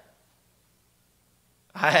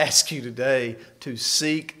 I ask you today to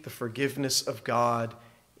seek the forgiveness of God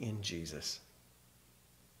in Jesus.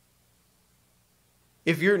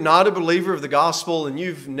 If you're not a believer of the gospel and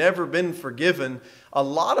you've never been forgiven, a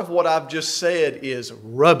lot of what I've just said is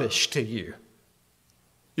rubbish to you.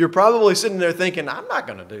 You're probably sitting there thinking, I'm not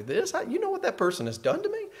going to do this. You know what that person has done to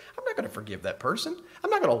me? I'm not going to forgive that person. I'm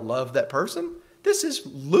not going to love that person. This is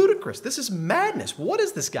ludicrous. This is madness. What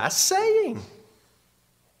is this guy saying?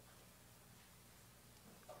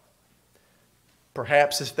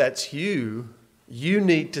 Perhaps if that's you, you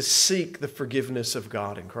need to seek the forgiveness of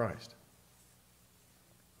God in Christ.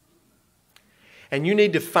 And you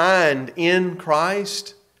need to find in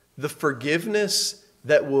Christ the forgiveness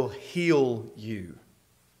that will heal you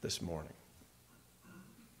this morning.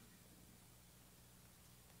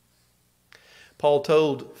 Paul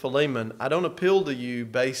told Philemon, I don't appeal to you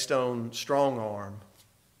based on strong arm.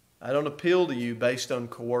 I don't appeal to you based on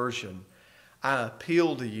coercion. I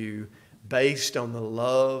appeal to you based on the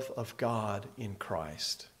love of God in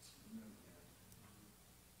Christ.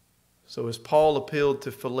 So as Paul appealed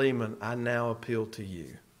to Philemon, I now appeal to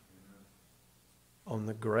you on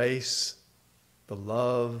the grace, the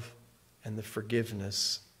love, and the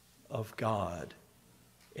forgiveness of God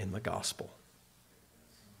in the gospel.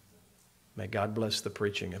 May God bless the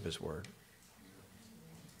preaching of His word.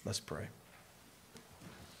 Let's pray.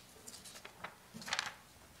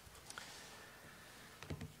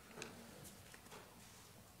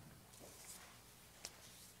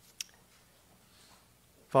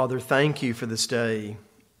 Father, thank you for this day,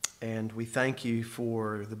 and we thank you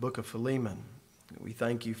for the book of Philemon. We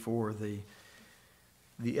thank you for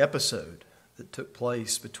the episode that took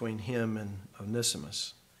place between him and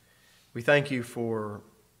Onesimus. We thank you for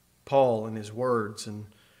Paul and his words and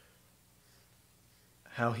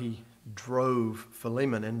how he drove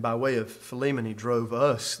Philemon. And by way of Philemon, he drove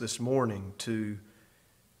us this morning to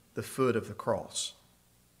the foot of the cross.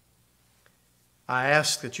 I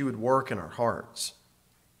ask that you would work in our hearts,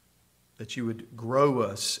 that you would grow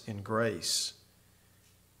us in grace,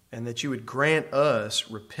 and that you would grant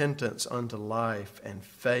us repentance unto life and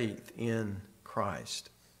faith in Christ.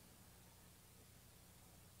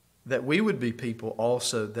 That we would be people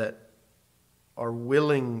also that are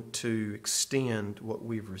willing to extend what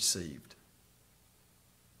we've received.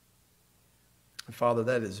 And Father,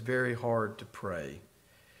 that is very hard to pray,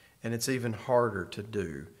 and it's even harder to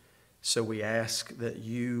do. So we ask that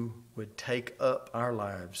you would take up our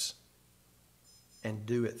lives and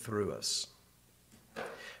do it through us.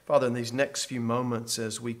 Father, in these next few moments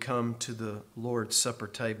as we come to the Lord's Supper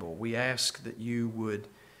table, we ask that you would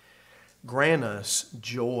grant us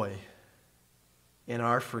joy in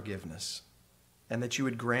our forgiveness, and that you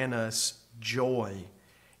would grant us joy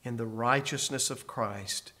in the righteousness of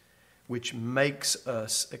Christ, which makes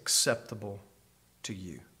us acceptable to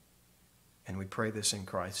you. And we pray this in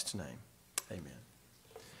Christ's name. Amen.